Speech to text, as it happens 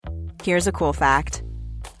Here's a cool fact.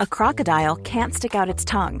 A crocodile can't stick out its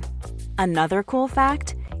tongue. Another cool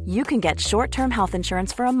fact, you can get short-term health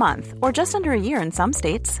insurance for a month or just under a year in some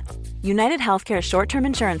states. United Healthcare short-term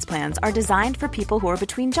insurance plans are designed for people who are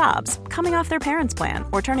between jobs, coming off their parents' plan,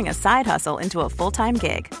 or turning a side hustle into a full-time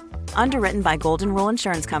gig. Underwritten by Golden Rule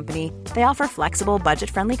Insurance Company, they offer flexible,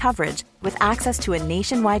 budget-friendly coverage with access to a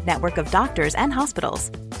nationwide network of doctors and hospitals.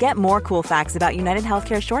 Get more cool facts about United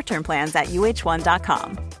Healthcare short-term plans at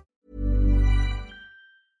uh1.com.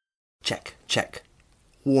 Check.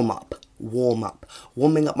 Warm up.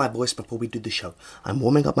 Warming up my voice before we do the show. I'm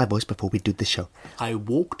warming up my voice before we do the show. I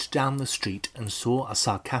walked down the street and saw a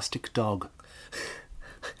sarcastic dog.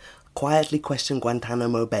 Quietly question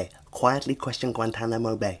Guantanamo Bay.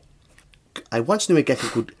 I once knew a gecko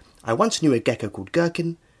called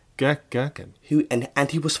Gherkin. Gherkin?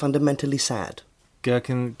 And he was fundamentally sad.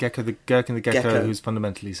 Gherkin the gecko who's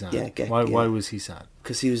fundamentally sad. Yeah, Why was he sad?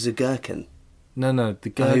 Because he was a gherkin. No, the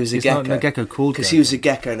gecko. He was a gecko. Not a gecko called because he was a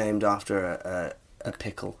gecko named after a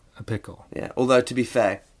pickle. A pickle. Yeah. Although to be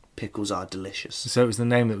fair, pickles are delicious. So it was the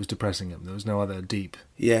name that was depressing him. There was no other deep.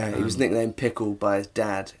 Yeah, he was nicknamed Pickle by his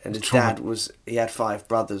dad, and his dad he had 5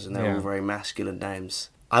 brothers, and they were all very masculine names.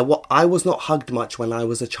 I was not hugged much when I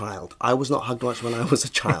was a child. I was not hugged much when I was a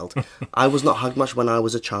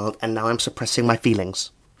child, and now I'm suppressing my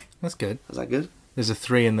feelings. That's good. Is that good? There's a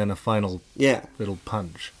 3 and then a final little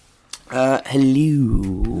punch.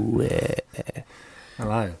 Hello.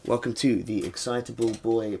 Hello. Welcome to the Excitable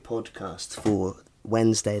Boy podcast for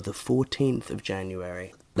Wednesday, the 14th of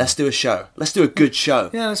January. Let's do a show. Let's do a good show.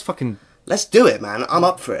 Yeah, Let's do it, man. I'm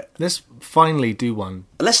up for it. Let's finally do one.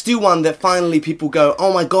 Let's do one that finally people go,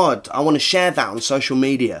 oh my God, I want to share that on social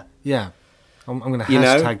media. Yeah. I'm going to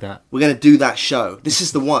hashtag that. We're going to do that show. This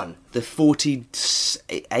is the one. The 48th,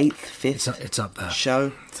 5th It's up there.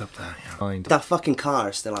 show. It's up there, yeah. That fucking car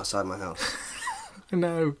is still outside my house.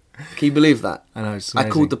 No. Can you believe that? I know, it's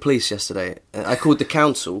amazing. I called the police yesterday. I called the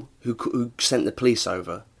council who sent the police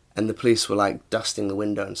over, and the police were like dusting the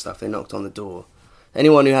window and stuff. They knocked on the door.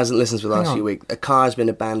 Anyone who hasn't listened to the last few weeks, a car has been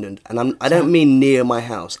abandoned, and I don't mean near my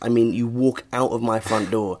house. I mean you walk out of my front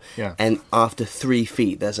door, and after 3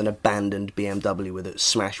 feet, there's an abandoned BMW with a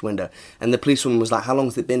smashed window. And the policewoman was like, "How long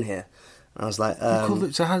has it been here?" And I was like,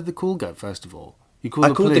 So how did the call go? First of all, I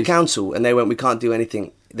called the council, and they went, "We can't do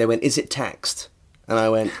anything." They went, "Is it taxed?" And I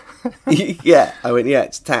went, "Yeah." I went, "Yeah,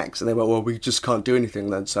 it's taxed." And they went, "Well, we just can't do anything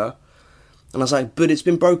then, sir." And I was like, "But it's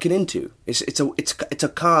been broken into. It's a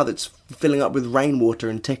car that's filling up with rainwater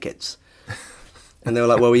and tickets." And they were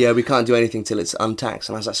like, "Well, yeah, we can't do anything till it's untaxed."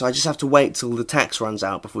 And I was like, "So I just have to wait till the tax runs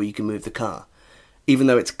out before you can move the car, even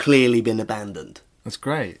though it's clearly been abandoned." That's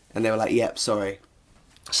great. And they were like, "Yep, sorry."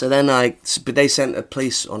 So then but they sent a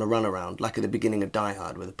police on a runaround, like at the beginning of Die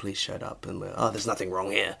Hard, where the police showed up and were, "Oh, there's nothing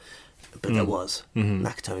wrong here," but there was.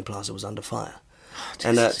 Nakatomi Plaza was under fire.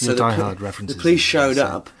 And so Die Hard references. The police showed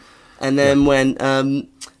up. And then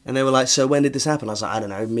and they were like, "So when did this happen?" I was like, "I don't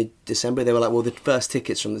know, mid-December." They were like, "Well, the first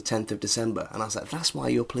ticket's from the 10th of December." And I was like, "That's why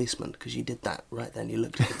you're a policeman, because you did that right then. You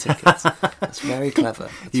looked at the tickets." That's very clever.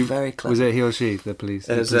 Very clever. Was it he or she, the police?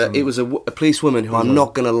 It was a policewoman who, I'm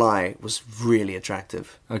not going to lie, was really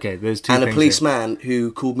attractive. Okay, there's 2 And things a policeman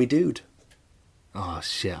who called me dude. Oh,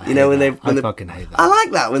 shit. I fucking hate that. I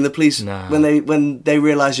like that, when the police, when they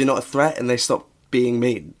realise you're not a threat and they stop being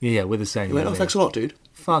mean. Yeah, we're the same. You went, "Oh, thanks a lot, dude."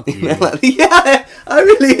 Fuck you. Yeah, I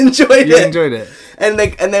really enjoyed it. You enjoyed it? And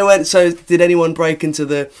they went, "So did anyone break into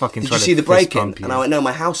the... Fucking did you see the break-in?" And I went, "No,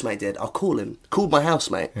 my housemate did. I'll call him." Called my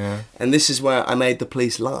housemate. Yeah. And this is where I made the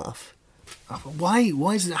police laugh. Why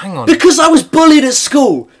is it... Hang on. Because I was bullied at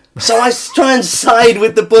school. So I try and side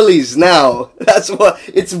with the bullies now. That's what...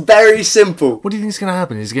 It's very simple. What do you think is going to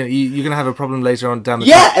happen? You're going to have a problem later on down the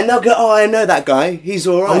track? And they'll go, "Oh, I know that guy. He's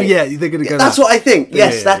all right." Oh, yeah, they're going to go... That's what I think.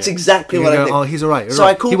 Yes, that's exactly what I think. "Oh, he's all right." So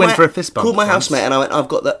I called he went for a fist bump. Called my housemate, and I went, "I've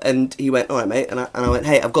got the..." And he went, "All right, mate." And I went,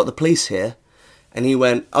 "Hey, I've got the police here." And he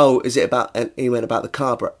went, "Oh, is it about..." And he went, "About the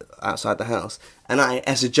car outside the house." And I,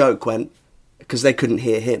 as a joke, went... Because they couldn't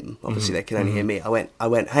hear him. Obviously, they could only hear me. I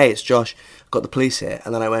went, "Hey, it's Josh. I've got the police here."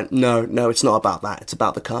 And then I went, No, it's not about that. It's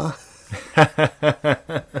about the car."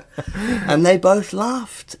 And they both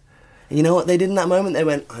laughed. And you know what they did in that moment? They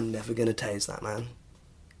went, "I'm never going to tase that man."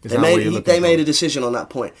 They made a decision on that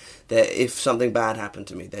point that if something bad happened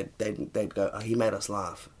to me, they'd go, "Oh, he made us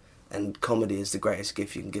laugh. And comedy is the greatest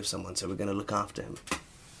gift you can give someone, so we're going to look after him."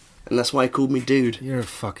 And that's why he called me dude. You're a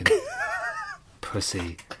fucking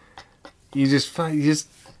pussy. You just,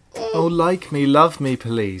 oh, like me, love me,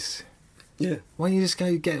 police. Yeah. Why don't you just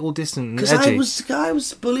go get all distant and edgy? Because I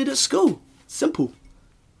was bullied at school. Simple.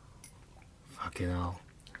 Fucking hell.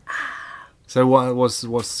 So what's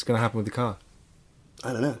going to happen with the car?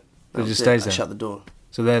 I don't know. It just stays I there. shut the door.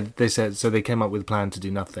 So they came up with a plan to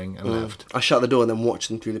do nothing and left. I shut the door and then watched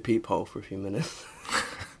them through the peephole for a few minutes.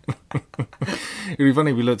 It'd be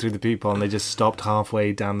funny if we looked through the peephole and they just stopped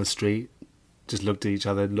halfway down the street, just looked at each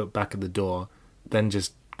other, looked back at the door, then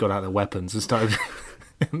just got out their weapons and started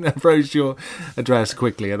and approached your address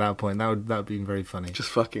quickly at that point. That would be very funny. Just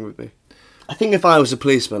fucking with me. I think if I was a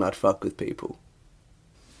policeman, I'd fuck with people.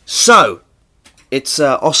 So, it's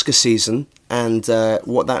Oscar season, and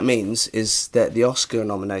what that means is that the Oscar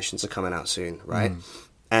nominations are coming out soon, right?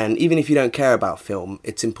 And even if you don't care about film,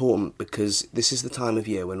 it's important because this is the time of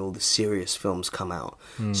year when all the serious films come out.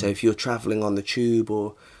 So if you're travelling on the tube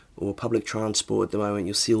or public transport at the moment,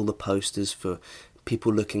 you'll see all the posters for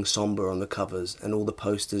people looking sombre on the covers and all the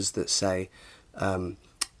posters that say...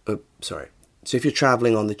 So if you're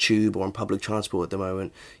travelling on the tube or on public transport at the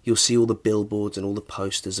moment, you'll see all the billboards and all the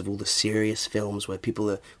posters of all the serious films where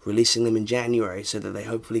people are releasing them in January so that they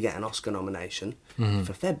hopefully get an Oscar nomination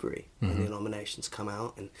for February when the nominations come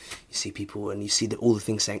out. And you see people and you see all the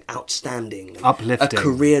things saying outstanding, uplifting, a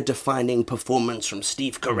career-defining performance from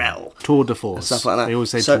Steve Carell, tour de force, stuff like that. They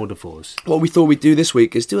always say tour de force. What we thought we'd do this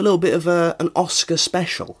week is do a little bit of an Oscar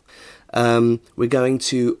special. We're going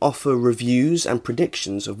to offer reviews and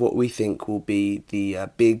predictions of what we think will be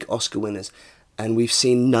the big Oscar winners, and we've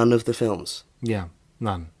seen none of the films. Yeah,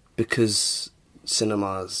 none. Because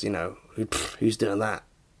cinemas, who's doing that?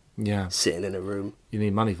 Yeah. Sitting in a room. You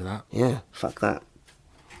need money for that. Yeah, fuck that.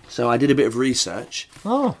 So I did a bit of research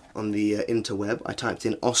on the interweb. I typed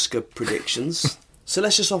in Oscar predictions. So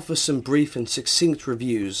let's just offer some brief and succinct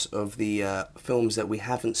reviews of the films that we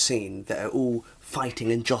haven't seen that are all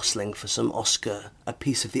fighting and jostling for some Oscar, a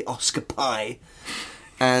piece of the Oscar pie.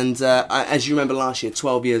 And as you remember last year,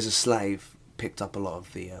 12 Years a Slave picked up a lot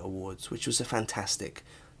of the awards, which was a fantastic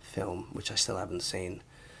film, which I still haven't seen.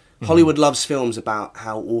 Hollywood loves films about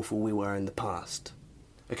how awful we were in the past.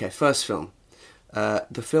 Okay, first film.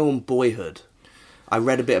 The film Boyhood. I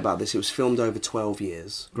read a bit about this. It was filmed over 12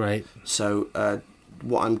 years. Great. So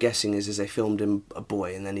what I'm guessing is they filmed him a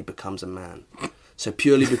boy and then he becomes a man. So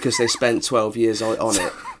purely because they spent 12 years on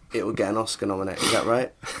it, it will get an Oscar nomination. Is that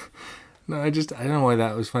right? No, I don't know why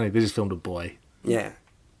that was funny. They just filmed a boy. Yeah.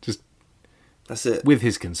 Just... That's it. With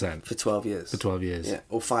his consent. For 12 years. For 12 years. Yeah,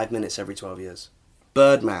 or 5 minutes every 12 years.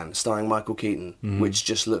 Birdman, starring Michael Keaton, which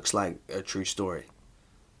just looks like a true story.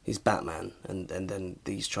 He's Batman, and then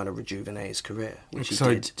he's trying to rejuvenate his career, which he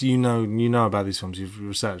did. Do you know about these films? You've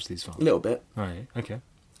researched these films? A little bit. All right, okay.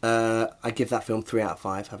 I give that film 3 out of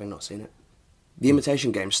 5, having not seen it. The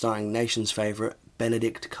Imitation Game, starring nation's favourite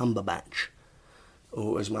Benedict Cumberbatch,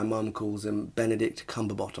 or as my mum calls him, Benedict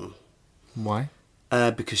Cumberbottom. Why?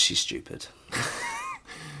 Because she's stupid.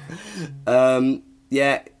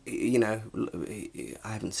 Yeah,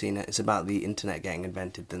 I haven't seen it. It's about the internet getting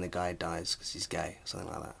invented, then the guy dies because he's gay, something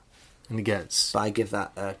like that. And he gets... But I give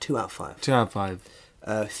that 2 out of 5. 2 out of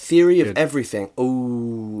 5. Theory of Everything.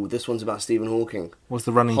 Ooh, this one's about Stephen Hawking. What's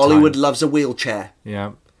the running Hollywood time? loves a wheelchair.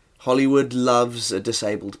 Yeah. Hollywood loves a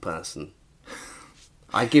disabled person.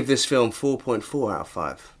 I give this film 4.4 out of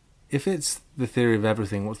 5. If it's the theory of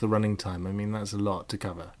everything, what's the running time? I mean, that's a lot to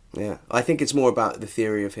cover. Yeah, I think it's more about the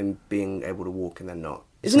theory of him being able to walk and then not.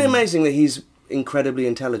 Isn't it amazing that he's incredibly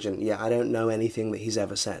intelligent, yet I don't know anything that he's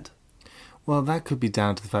ever said? Well, that could be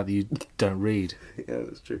down to the fact that you don't read. Yeah,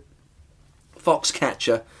 that's true.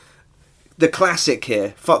 Foxcatcher. The classic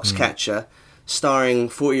here, Foxcatcher, starring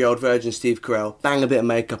 40-year-old virgin Steve Carell. Bang a bit of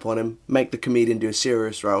makeup on him, make the comedian do a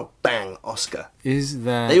serious role. Bang, Oscar. Is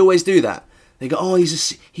there... They always do that. They go, oh,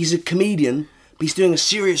 he's a comedian, but he's doing a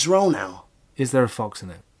serious role now. Is there a fox in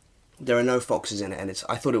it? There are no foxes in it, and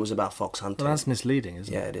I thought it was about fox hunting. Well, that's misleading,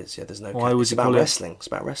 isn't it? Yeah, it is. Yeah, there's no. Why would it's you about call wrestling. It's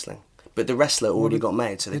about wrestling. But the wrestler already got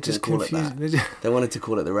made, so they couldn't call it that. They wanted to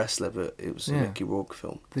call it the wrestler, but it was a Mickey Rourke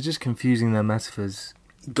film. They're just confusing their metaphors.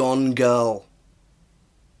 Gone Girl.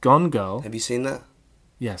 Gone Girl? Have you seen that?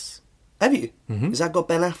 Yes. Have you? Mm-hmm. Has that got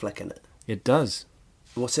Ben Affleck in it? It does.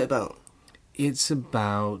 What's it about? It's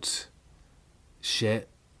about shit.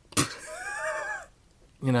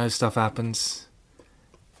 Stuff happens.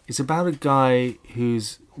 It's about a guy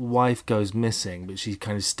whose wife goes missing, but she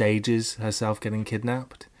kind of stages herself getting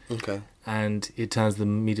kidnapped. Okay. And it turns the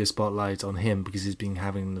media spotlight on him because he's been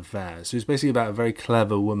having an affair. So it's basically about a very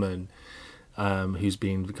clever woman who's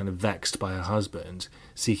been kind of vexed by her husband,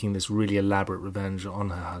 seeking this really elaborate revenge on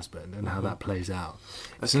her husband, and how that plays out.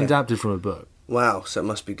 It's adapted from a book. Wow, so it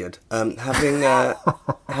must be good.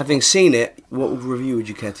 Having seen it, what review would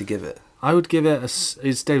you care to give it? I would give it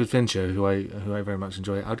it's David Fincher, who I very much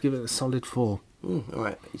enjoy. I'd give it a solid 4. All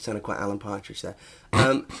right, you sounded quite Alan Partridge there.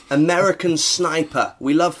 American Sniper.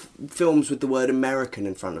 We love films with the word American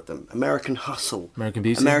in front of them. American Hustle. American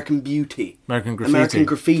Beauty. American Beauty. American Graffiti. American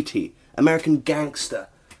Graffiti. American Gangster.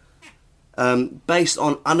 Based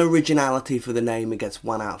on unoriginality for the name, it gets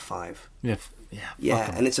 1 out of 5. Yeah.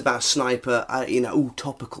 Yeah, and it's about a sniper.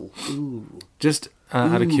 Topical. Ooh. Just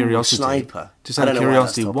out of curiosity. Sniper. Just out of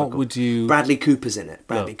curiosity, what would you... Bradley Cooper's in it.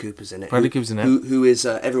 Bradley Cooper's in it. Who is...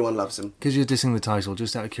 everyone loves him. Because you're dissing the title,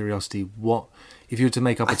 just out of curiosity, what... If you were to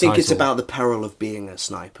make up a title... I think it's about the peril of being a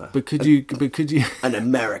sniper. But could you... An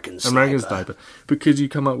American sniper. American sniper. But could you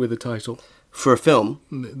come up with a title? For a film?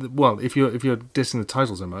 Well, if you're dissing the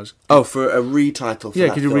title so much... Oh, for a retitle for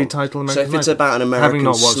that could you film. retitle American So if it's about an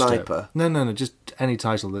American sniper... No, just any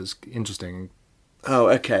title that's interesting. Oh,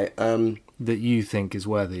 okay. That you think is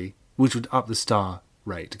worthy, which would up the star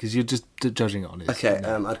rate, because you're just judging it on it. Okay,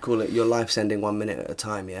 I'd call it Your Life's Ending 1 Minute at a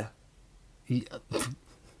Time, yeah?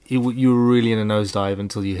 You were really in a nosedive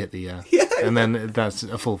until you hit the Yeah. And then that's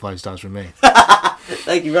a full 5 stars from me.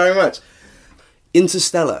 Thank you very much.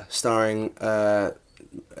 Interstellar, starring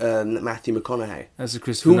Matthew McConaughey. That's a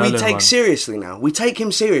Christopher who Nolan we take one. seriously now. We take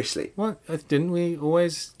him seriously. What? Didn't we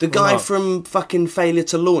always? The guy from fucking Failure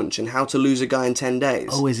to Launch and How to Lose a Guy in 10 Days.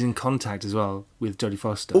 Always in Contact as well with Jodie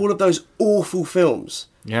Foster. All of those awful films.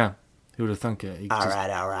 Yeah. Who would have thunk it? All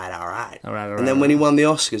right. And then when he won the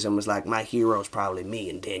Oscars and was like, my hero's probably me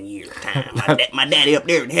in 10 years' time. My daddy up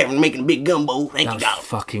there in heaven making a big gumbo. Thank you, God.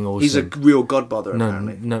 Fucking awesome. He's a real godfather,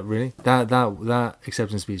 apparently. No, really? That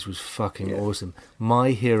acceptance speech was fucking awesome.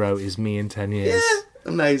 My hero is me in 10 years.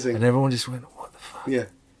 Yeah, amazing. And everyone just went, what the fuck? Yeah.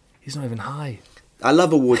 He's not even high. I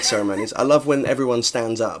love award ceremonies. I love when everyone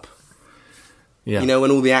stands up. Yeah. You know, when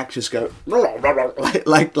all the actors go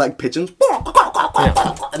like pigeons,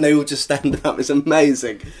 and they all just stand up. It's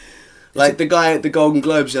amazing. Like the guy at the Golden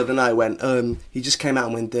Globes the other night went. He just came out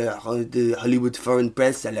and went the Hollywood Foreign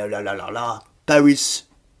Press, Paris,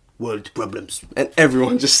 world problems, and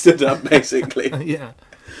everyone just stood up basically. Yeah.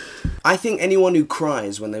 I think anyone who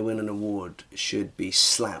cries when they win an award should be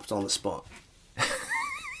slapped on the spot.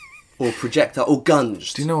 Or projectile, or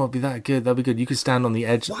gunged. Do you know what would be that good? That'd be good. You could stand on the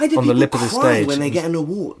edge, Why do on the people lip of the cry stage when they get an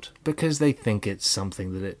award? Because they think it's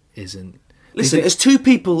something that it isn't. Listen, there's two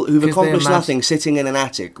people who've accomplished imagine- nothing sitting in an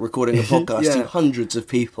attic recording a podcast Yeah. to hundreds of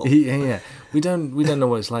people. Yeah. We don't know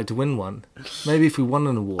what it's like to win one. Maybe if we won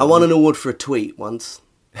an award. I won an award for a tweet once.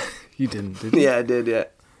 You didn't, did you? Yeah, I did, yeah.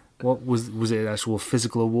 What was it? An actual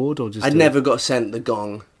physical award or just? I'd never got sent the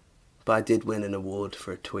gong, but I did win an award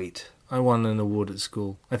for a tweet. I won an award at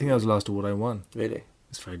school. I think that was the last award I won. Really?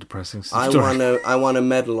 It's very depressing. I won a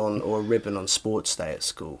medal or a ribbon on sports day at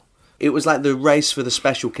school. It was like the race for the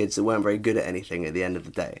special kids that weren't very good at anything at the end of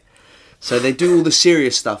the day. So they do all the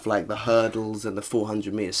serious stuff like the hurdles and the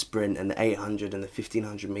 400 metre sprint and the 800 and the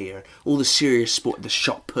 1500 metre, all the serious sport, the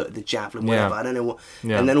shot put, the javelin, whatever. I don't know what.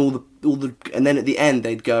 Yeah. And then and then at the end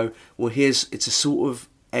they'd go, well, it's a sort of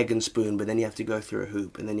egg and spoon, but then you have to go through a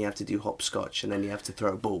hoop, and then you have to do hopscotch, and then you have to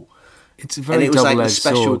throw a ball. It's a very and it was like the double-edged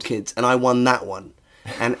special sword. kids, and I won that one.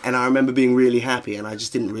 And I remember being really happy, and I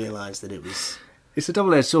just didn't realise that it was... It's a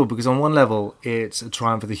double-edged sword because on one level it's a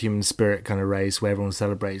triumph of the human spirit kind of race where everyone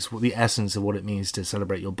celebrates the essence of what it means to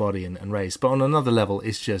celebrate your body and race. But on another level,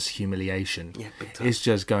 it's just humiliation. Yeah, big time. It's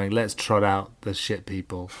just going, let's trot out the shit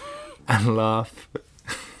people and laugh.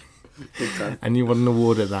 Big time. And you won an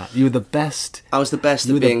award at that. You were the best. I was the best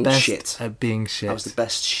at being shit. At being shit. I was the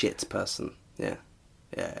best shit person. Yeah.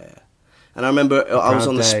 And I remember I was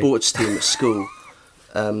on the sports team at school,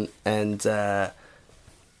 and I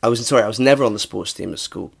was never on the sports team at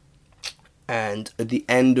school. And at the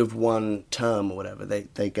end of one term or whatever, they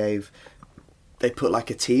put like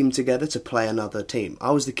a team together to play another team.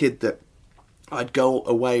 I was the kid that I'd go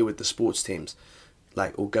away with the sports teams,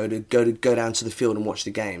 like, or go down to the field and watch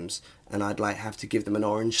the games, and I'd like have to give them an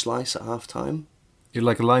orange slice at half time. You're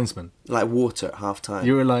like a linesman. Like water at half time.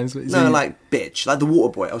 You were a linesman? No, like bitch. Like the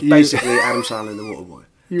water boy. I was basically Adam Sandler in the water boy.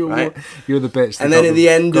 You were the bitch. And then at the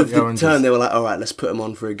end of the term, they were like, all right, let's put them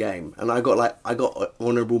on for a game. And I got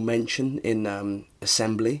honourable mention in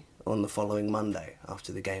assembly on the following Monday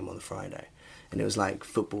after the game on the Friday. And it was like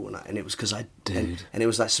football night. And it was because and it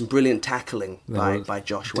was like some brilliant tackling by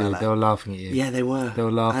Josh Weller. They were laughing at you. Yeah, they were. They were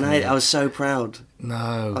laughing and at you. I was so proud. No.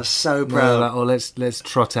 I was so proud. No, like, let's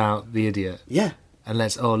trot out the idiot. Yeah. And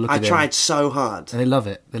look at him. I tried so hard. And they love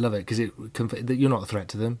it. They love it because you're not a threat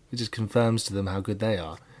to them. It just confirms to them how good they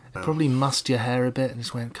are. They probably mussed your hair a bit and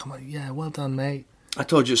just went, come on, yeah, well done, mate. I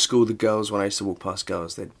told you at school, the girls, when I used to walk past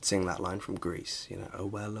girls, they'd sing that line from Grease, you know, oh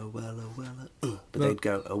well, but they'd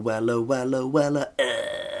go, oh well,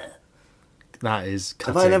 That is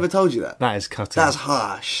cutting. Have I never told you that? That is cutting. That's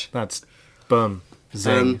harsh. That's boom.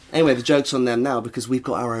 Zing. Anyway, the joke's on them now because we've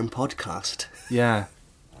got our own podcast. Yeah.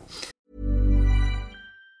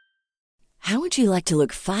 How would you like to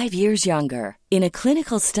look 5 years younger? In a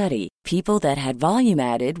clinical study, people that had volume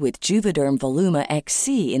added with Juvederm Voluma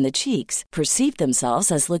XC in the cheeks perceived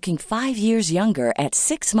themselves as looking 5 years younger at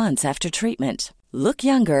 6 months after treatment. Look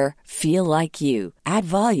younger, feel like you. Add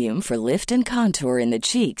volume for lift and contour in the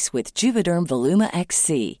cheeks with Juvederm Voluma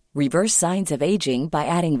XC. Reverse signs of aging by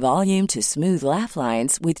adding volume to smooth laugh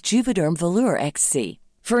lines with Juvederm Volure XC.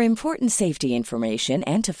 For important safety information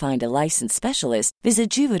and to find a licensed specialist,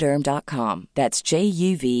 visit Juvederm.com. That's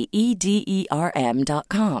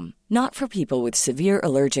JUVEDERM.com. Not for people with severe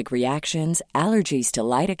allergic reactions, allergies to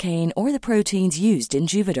lidocaine, or the proteins used in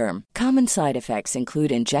Juvederm. Common side effects include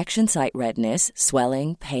injection site redness,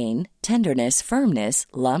 swelling, pain, tenderness, firmness,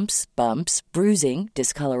 lumps, bumps, bruising,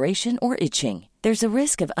 discoloration, or itching. There's a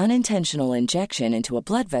risk of unintentional injection into a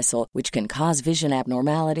blood vessel, which can cause vision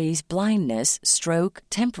abnormalities, blindness, stroke,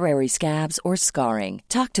 temporary scabs, or scarring.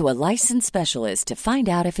 Talk to a licensed specialist to find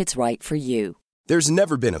out if it's right for you. There's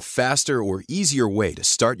never been a faster or easier way to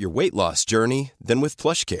start your weight loss journey than with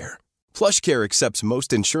PlushCare. PlushCare accepts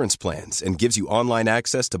most insurance plans and gives you online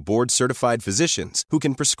access to board-certified physicians who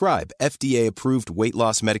can prescribe FDA-approved weight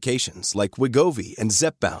loss medications like Wegovy and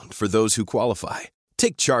Zepbound for those who qualify.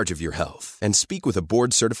 Take charge of your health and speak with a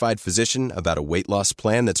board-certified physician about a weight loss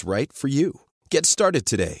plan that's right for you. Get started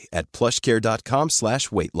today at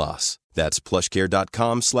plushcare.com/weight loss. That's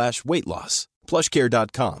plushcare.com/weight loss.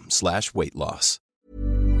 plushcare.com/weight loss.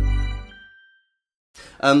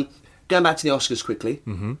 Going back to the Oscars quickly.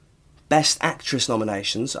 Mm-hmm. Best Actress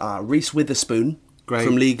nominations are Reese Witherspoon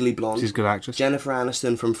from Legally Blonde. She's a good actress. Jennifer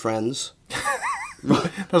Aniston from Friends.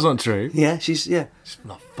 That's not true. Yeah, she's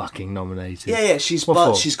not fucking nominated. Yeah, she's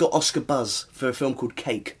got Oscar buzz for a film called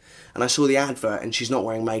Cake, and I saw the advert, and she's not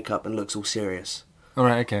wearing makeup and looks all serious. All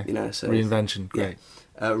right, okay. You know, so reinvention, great.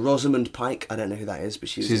 Yeah. Rosamund Pike, I don't know who that is, but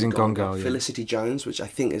she's in Gone Girl. Yeah. Felicity Jones, which I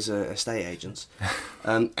think is a estate agent.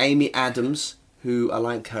 Amy Adams, who I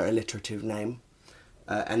like her alliterative name.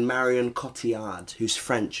 And Marion Cotillard, who's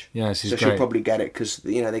French. Yeah, she's so great. She'll probably get it because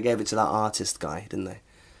they gave it to that artist guy, didn't they?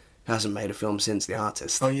 Hasn't made a film since The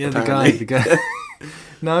Artist. Oh yeah, apparently. the guy.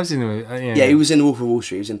 No, I've seen him. Yeah, he was in Wolf of Wall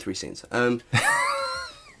Street. He was in 3 scenes.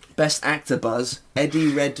 Best actor buzz: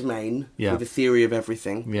 Eddie Redmayne with The Theory of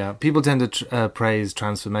Everything. Yeah, people tend to praise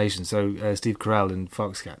transformation. So Steve Carell in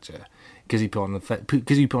Foxcatcher, because he put on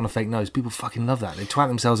a fake nose. People fucking love that. They twat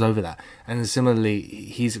themselves over that. And similarly,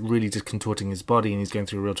 he's really just contorting his body and he's going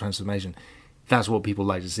through a real transformation. That's what people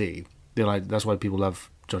like to see. That's why people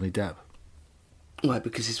love Johnny Depp. Why?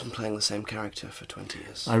 Because he's been playing the same character for 20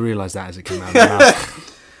 years. I realised that as it came out of my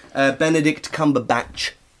mouth. Benedict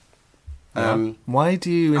Cumberbatch. Why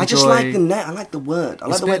do you enjoy... I just like the net. I like the word. I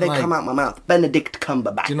like the way they come out my mouth. Benedict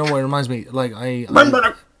Cumberbatch. Do you know what it reminds me? It's like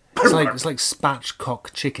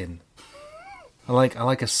spatchcock chicken. I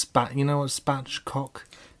like a spat... You know what spatchcock?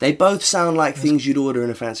 They both sound like things you'd order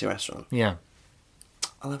in a fancy restaurant. Yeah.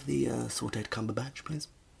 I'll have the sautéed Cumberbatch, please.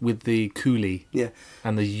 With the coulis. Yeah.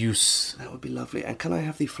 And the use. That would be lovely. And can I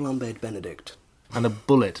have the flambéed Benedict? And a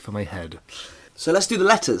bullet for my head. So let's do the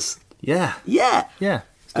letters. Yeah. Yeah. Yeah.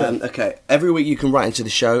 Okay. Every week you can write into the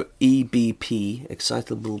show, EBP,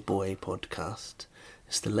 Excitable Boy Podcast.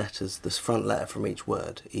 It's the letters, this front letter from each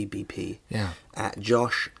word, EBP. Yeah. At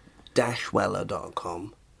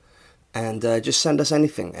josh-weller.com. And just send us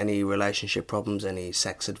anything, any relationship problems, any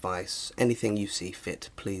sex advice, anything you see fit.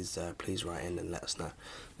 Please write in and let us know.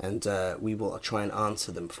 And we will try and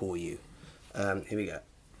answer them for you. Here we go.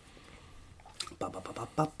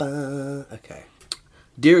 Okay.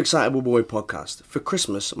 Dear Excitable Boy Podcast, for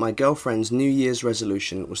Christmas, my girlfriend's New Year's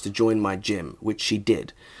resolution was to join my gym, which she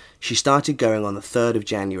did. She started going on the 3rd of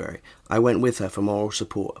January. I went with her for moral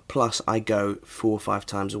support, plus I go 4 or 5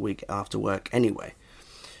 times a week after work anyway.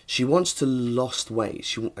 She wants to lose weight.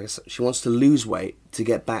 She wants to lose weight to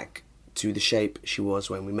get back to the shape she was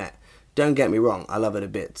when we met. Don't get me wrong, I love her to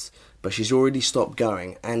bits, but she's already stopped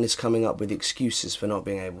going and is coming up with excuses for not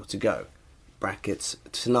being able to go. Brackets,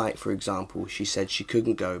 tonight, for example, she said she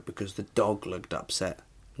couldn't go because the dog looked upset.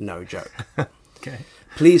 No joke. Okay.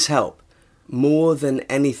 Please help. More than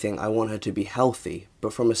anything, I want her to be healthy,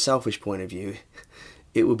 but from a selfish point of view,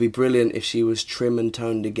 it would be brilliant if she was trim and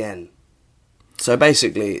toned again. So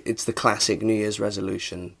basically, it's the classic New Year's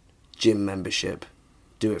resolution, gym membership,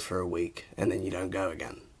 do it for a week, and then you don't go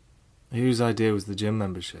again. Whose idea was the gym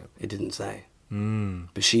membership? It didn't say.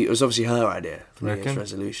 But it was obviously her idea for New Year's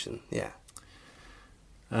resolution. Yeah.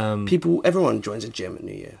 Everyone joins a gym at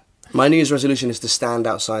New Year. My New Year's resolution is to stand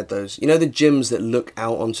outside those. You know the gyms that look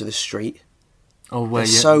out onto the street? Oh, where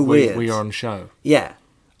It's so weird. where you're on show. Yeah.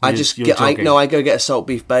 I jogging. go get a salt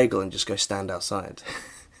beef bagel and just go stand outside.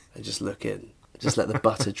 And just look in. Just let the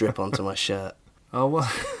butter drip onto my shirt. Oh,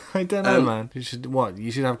 well, I don't know, man. You should have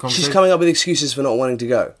a conversation. She's coming up with excuses for not wanting to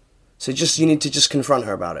go. So you need to just confront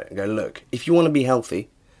her about it and go, look, if you want to be healthy,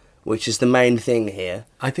 which is the main thing here.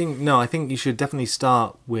 I think you should definitely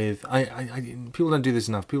start with... people don't do this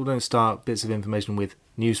enough. People don't start bits of information with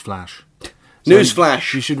newsflash. So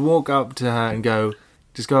Newsflash! You should walk up to her and go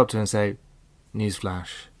up to her and say, newsflash,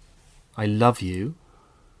 I love you,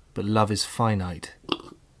 but love is finite.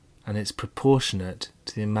 And it's proportionate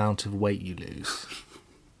to the amount of weight you lose.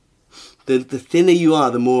 The thinner you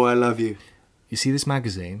are, the more I love you. You see this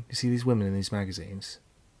magazine? You see these women in these magazines?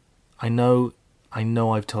 I know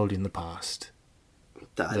I've told you in the past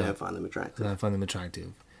That I don't find them attractive. that I find them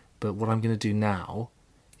attractive. But what I'm going to do now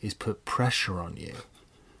is put pressure on you.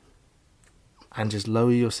 And just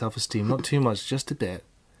lower your self-esteem. Not too much, just a bit.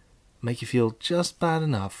 Make you feel just bad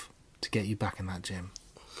enough to get you back in that gym.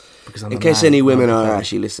 Because I'm In a case man, any women not a are fairy.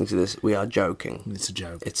 actually listening to this, we are joking. It's a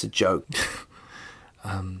joke. It's a joke.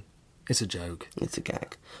 It's a joke. It's a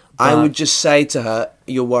gag. I would just say to her,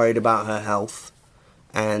 you're worried about her health,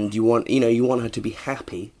 and you want her to be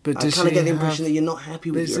happy. But I does kind of she get the impression have- that you're not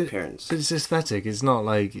happy with your appearance. But it's aesthetic. It's not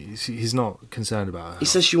like he's not concerned about her. He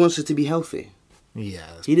says she wants her to be healthy. Yeah,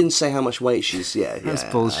 He didn't say how much weight she's. that's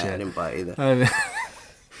bullshit. I didn't buy it either. And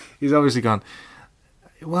he's obviously gone.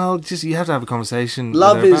 Well, just you have to have a conversation.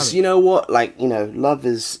 Love with her about is, it. you know what? Like, love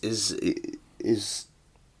is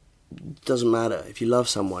doesn't matter. If you love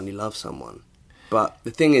someone, you love someone. But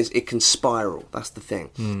the thing is, it can spiral. That's the thing.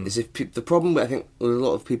 Is if the problem I think with a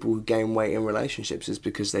lot of people who gain weight in relationships is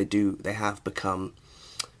because they have become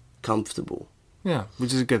comfortable. Yeah,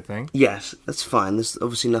 which is a good thing. Yes, that's fine. There's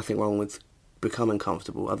obviously nothing wrong with becoming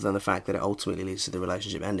comfortable, other than the fact that it ultimately leads to the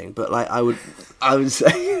relationship ending. But like, I would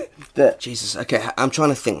say that Jesus. Okay, I'm trying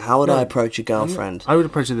to think. How would I approach a girlfriend? I would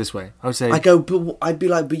approach it this way. I would say, I'd be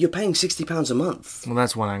like, but you're paying £60 a month. well,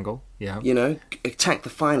 that's one angle. Yeah, Attack the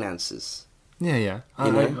finances. yeah.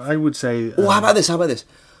 know? I would say. Oh, how about this? I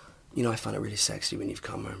find it really sexy when you've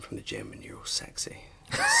come home from the gym and you're all sexy,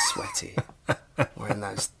 and sweaty, wearing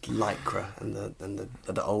that lycra and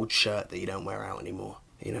the old shirt that you don't wear out anymore.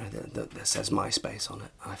 That says MySpace on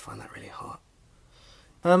it. I find that really hot.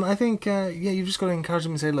 I think, you've just got to encourage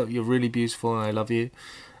them and say, look, you're really beautiful and I love you,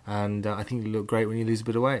 and I think you look great when you lose a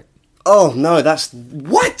bit of weight. Oh no, that's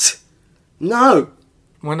what? No,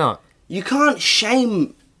 Why not? you can't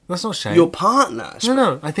shame That's not shame. your partner.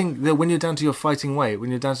 No. I think that when you're down to your fighting weight,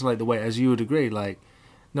 when you're down to like the weight, as you would agree, like,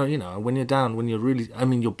 no, when you're down, when you're really, I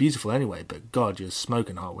mean, you're beautiful anyway, but God, you're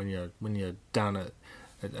smoking hot when you're down at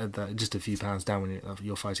that, just a few pounds down when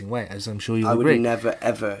you're fighting weight, as I'm sure you I would agree. never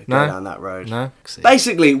ever go No? down that road. No?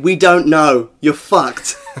 Basically, we don't know. You're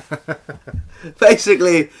fucked.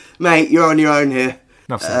 Basically, mate, you're on your own here.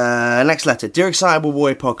 Enough said. Next letter. Dear Excitable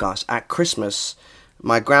Boy podcast, at Christmas,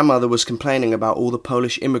 my grandmother was complaining about all the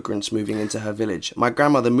Polish immigrants moving into her village. My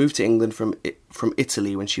grandmother moved to England from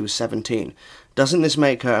Italy when she was 17. Doesn't this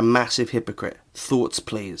make her a massive hypocrite? Thoughts,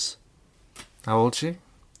 please. How old is she?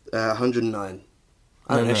 109.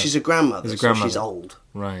 I don't know. She's a grandmother, She's a so grandmother. she's old.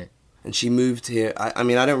 Right. And she moved here. I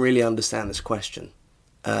mean, I don't really understand this question.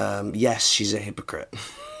 Yes, she's a hypocrite.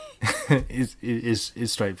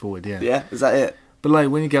 It's straightforward, yeah. Yeah, is that it? But like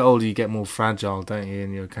when you get older, you get more fragile, don't you?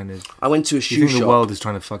 And you're kind of. I went to a You shoe think shop. the world is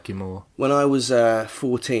trying to fuck you more. When I was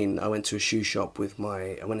 14, I went to a shoe shop with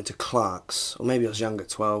I went into Clark's, or maybe I was younger,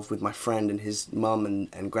 12, with my friend and his mum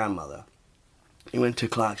and grandmother. We went to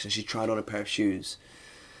Clark's and she tried on a pair of shoes.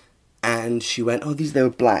 And she went, they were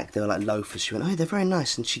black, they were like loafers. She went, they're very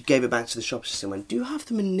nice. And she gave it back to the shop assistant and went, do you have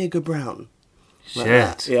them in nigger brown? Like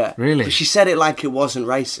that. Shit. Yeah. Really? But she said it like it wasn't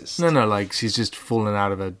racist. No, like she's just fallen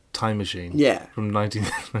out of a time machine. Yeah. From 19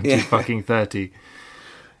 Yeah. fucking 30.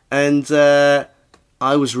 And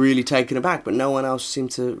I was really taken aback, but no one else seemed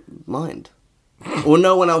to mind. Or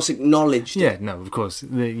no one else acknowledged Yeah, it. no, of course.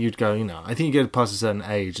 You'd go, I think you get past a certain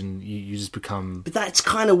age and you just become... But that's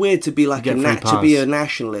kind of weird to be like You get free to be pass. a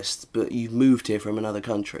nationalist, but you've moved here from another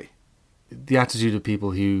country. The attitude of people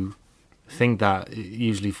who think that it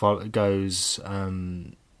usually goes,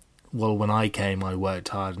 well, when I came, I worked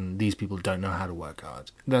hard, and these people don't know how to work hard.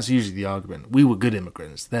 That's usually the argument. We were good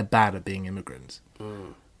immigrants. They're bad at being immigrants.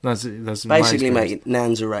 That's my Basically, experience. mate,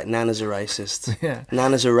 Nana's a racist. Yeah.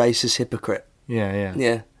 Nana's a racist hypocrite. Yeah.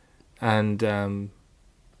 Yeah. And,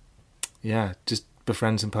 just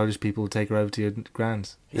befriend some Polish people, take her over to your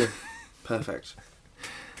grands. Yeah. Perfect.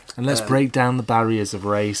 And let's break down the barriers of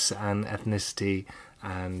race and ethnicity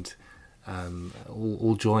and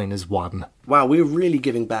all join as one. Wow, we're really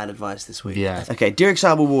giving bad advice this week. Yeah. Okay, Dear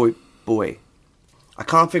Excitable Boy. I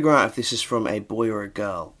can't figure out if this is from a boy or a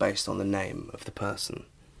girl based on the name of the person.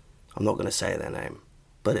 I'm not going to say their name,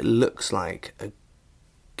 but it looks like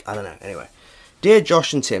I don't know. Anyway, Dear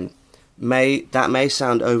Josh and Tim, that may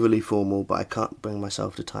sound overly formal, but I can't bring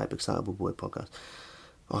myself to type Excitable Boy podcast.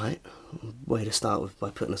 All right, way to start with by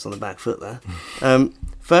putting us on the back foot there.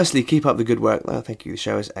 Firstly, keep up the good work. Oh, thank you. The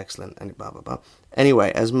show is excellent. And blah, blah, blah.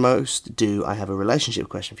 Anyway, as most do, I have a relationship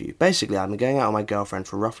question for you. Basically, I've been going out with my girlfriend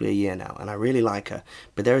for roughly a year now, and I really like her,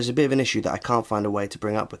 but there is a bit of an issue that I can't find a way to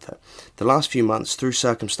bring up with her. The last few months, through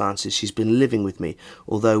circumstances, she's been living with me,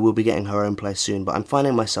 although we'll be getting her own place soon, but I'm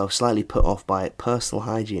finding myself slightly put off by personal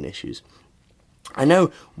hygiene issues. I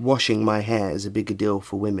know washing my hair is a bigger deal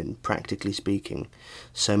for women, practically speaking,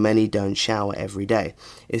 so many don't shower every day.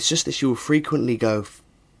 It's just that she will frequently go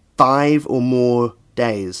 5 or more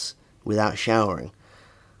days without showering.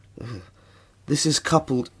 This is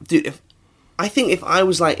coupled... Dude, I think if I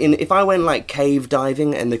went like cave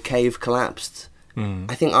diving and the cave collapsed,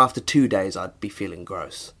 I think after 2 days I'd be feeling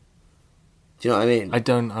gross. Do you know what I mean? I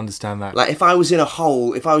don't understand that. Like, if I was in a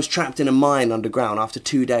hole, if I was trapped in a mine underground, after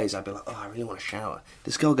 2 days, I'd be like, oh, I really want to shower.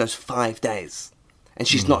 This girl goes 5 days, and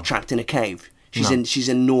she's not trapped in a cave. She's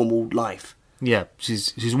in normal life. Yeah,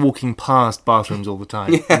 she's walking past bathrooms all the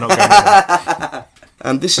time. Yeah. Not going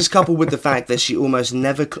there. This is coupled with the fact that she almost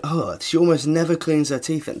never cleans her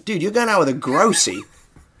teeth. Dude, you're going out with a grossie.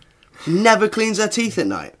 She never cleans her teeth at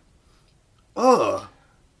night. Oh.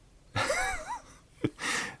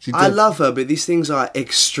 I love her, but these things are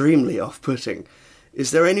extremely off-putting. Is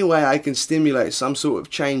there any way I can stimulate some sort of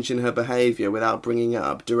change in her behaviour without bringing it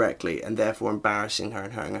up directly and therefore embarrassing her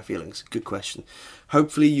and hurting her feelings? Good question.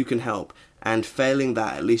 Hopefully you can help, and failing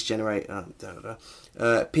that, at least generate...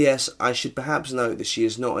 P.S. I should perhaps note that she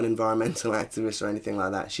is not an environmental activist or anything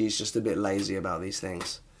like that. She's just a bit lazy about these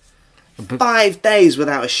things. 5 days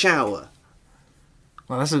without a shower.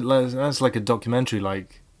 Well, that's like a documentary,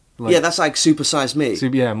 yeah, that's like Super Size Me.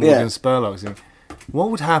 Morgan Spurlock.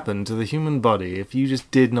 What would happen to the human body if you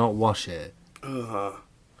just did not wash it?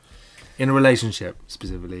 In a relationship,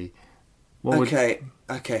 specifically. Okay,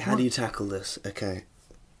 how do you tackle this? Okay.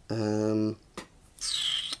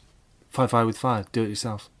 5 with 5, do it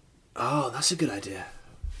yourself. Oh, that's a good idea.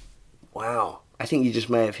 Wow. I think you just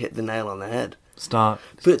may have hit the nail on the head. Start.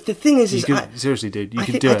 But the thing is seriously, dude, you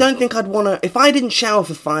could do it. I don't think I'd want to... If I didn't shower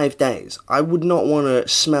for 5 days, I would not want to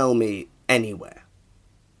smell me anywhere.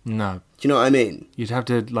 No. Do you know what I mean? You'd have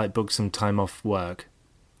to, book some time off work.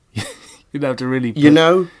 You'd have to really...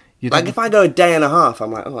 if I go a day and a half,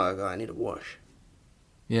 I'm like, oh, God, I need to wash.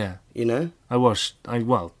 Yeah. You know? I wash,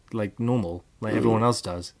 normal, everyone else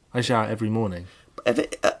does. I shower every morning.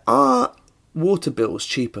 Are water bills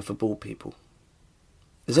cheaper for bald people?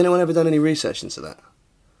 Has anyone ever done any research into that?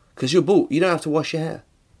 Because you're bald, you don't have to wash your hair.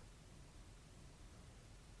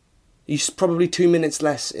 You probably 2 minutes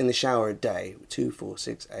less in the shower a day. 2, 4,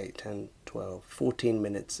 6, 8, 10, 12, 14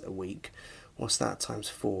 minutes a week. What's that times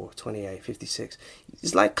 4? 28, 56.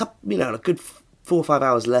 It's like, a good 4 or 5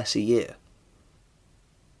 hours less a year.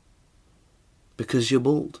 Because you're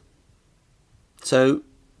bald. So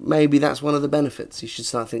maybe that's one of the benefits. You should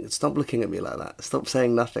stop looking at me like that. Stop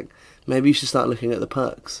saying nothing. Maybe you should start looking at the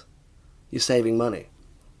perks. You're saving money.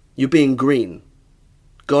 You're being green.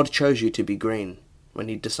 God chose you to be green when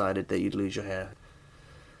he decided that you'd lose your hair.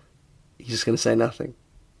 You're just going to say nothing.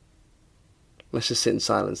 Let's just sit in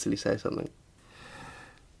silence till you say something.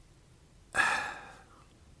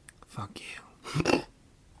 Fuck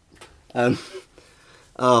you.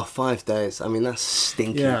 5 days. I mean, that's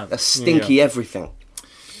stinky. Yeah. That's stinky everything.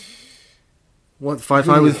 What 5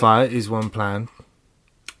 with 5 is one plan.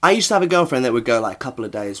 I used to have a girlfriend that would go a couple of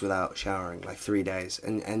days without showering, 3 days.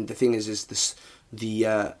 And the thing is this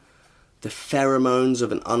the pheromones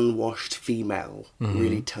of an unwashed female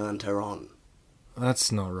really turned her on.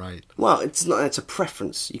 That's not right. Well, it's not. It's a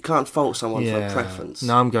preference. You can't fault someone for a preference.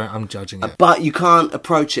 No, I'm judging it. But you can't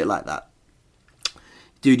approach it like that.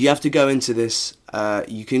 Dude, you have to go into this.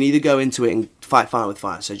 You can either go into it and fight fire with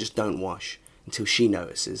fire, so just don't wash until she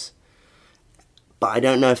notices. But I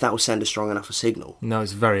don't know if that will send a strong enough a signal. No,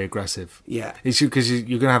 it's very aggressive. Yeah. It's because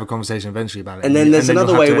you're going to have a conversation eventually about it. And then there's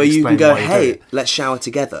another way where you can go, hey, let's shower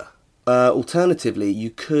together. Alternatively,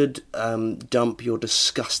 you could dump your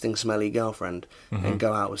disgusting, smelly girlfriend and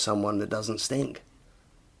go out with someone that doesn't stink.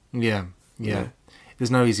 Yeah. Yeah.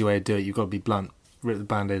 There's no easy way to do it. You've got to be blunt. Rip the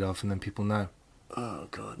Band-Aid off and then people know. Oh,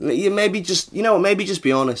 God. Maybe just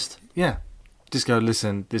be honest. Yeah. Just go,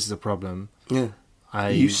 listen, this is a problem. Yeah.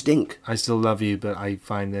 You stink. I still love you, but I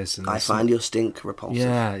find this and I find your stink repulsive.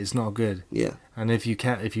 Yeah, it's not good. Yeah. And if you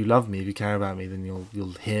love me, if you care about me, then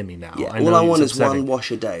you'll hear me now. Yeah. I All I want is upsetting. one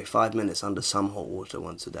wash a day, 5 minutes under some hot water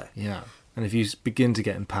once a day. Yeah. And if you begin to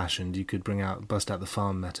get impassioned, you could bust out the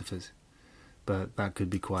farm metaphors. But that could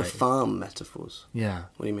be quite... The farm metaphors? Yeah.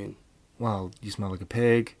 What do you mean? Well, you smell like a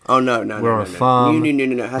pig. Oh, no. We're on a farm. No.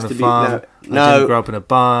 It has to be... No. I didn't grow up in a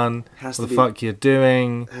barn. Has what to the be, fuck you're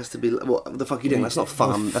doing? Has to be... What the fuck are you doing? That's not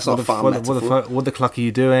farm. That's not farm metaphor. What the cluck are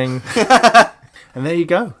you doing? And there you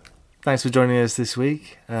go. Thanks for joining us this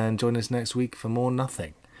week. And join us next week for more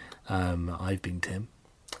nothing. I've been Tim.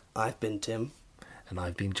 I've been Tim. And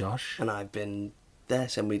I've been Josh. And I've been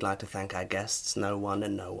Des, and we'd like to thank our guests, No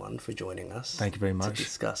One, for joining us. Thank you very much. To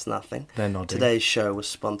discuss nothing. They're nodding. Today's show was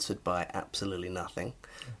sponsored by Absolutely Nothing.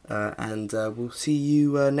 And we'll see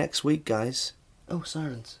you next week, guys. Oh,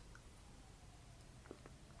 sirens.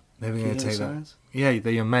 Maybe we're going to take that. Sirens? Yeah,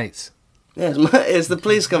 they're your mates. Yeah, it's the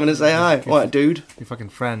police coming to say hi. All right, dude. Your fucking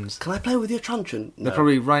friends. Can I play with your truncheon? No. They're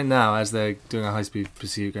probably right now, as they're doing a high-speed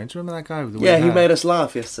pursuit, going, do you remember that guy with the weird Yeah, he hair? made us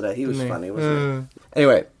laugh yesterday. He was funny, wasn't he?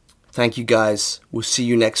 Anyway, thank you guys. We'll see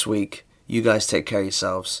you next week. You guys take care of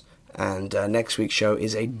yourselves. And next week's show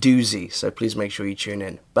is a doozy, so please make sure you tune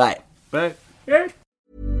in. Bye. Bye.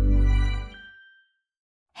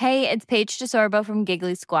 Hey, it's Paige DeSorbo from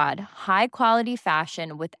Giggly Squad. High quality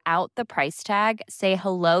fashion without the price tag. Say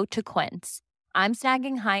hello to Quince. I'm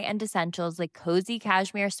snagging high-end essentials like cozy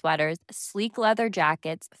cashmere sweaters, sleek leather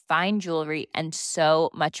jackets, fine jewelry, and so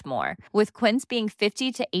much more. With Quince being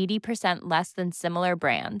 50 to 80% less than similar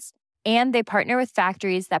brands. And they partner with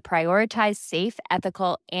factories that prioritize safe,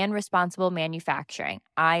 ethical, and responsible manufacturing.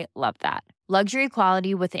 I love that. Luxury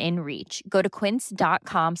quality within reach. Go to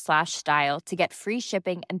quince.com/style to get free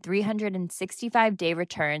shipping and 365-day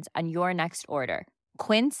returns on your next order.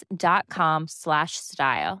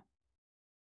 Quince.com/style.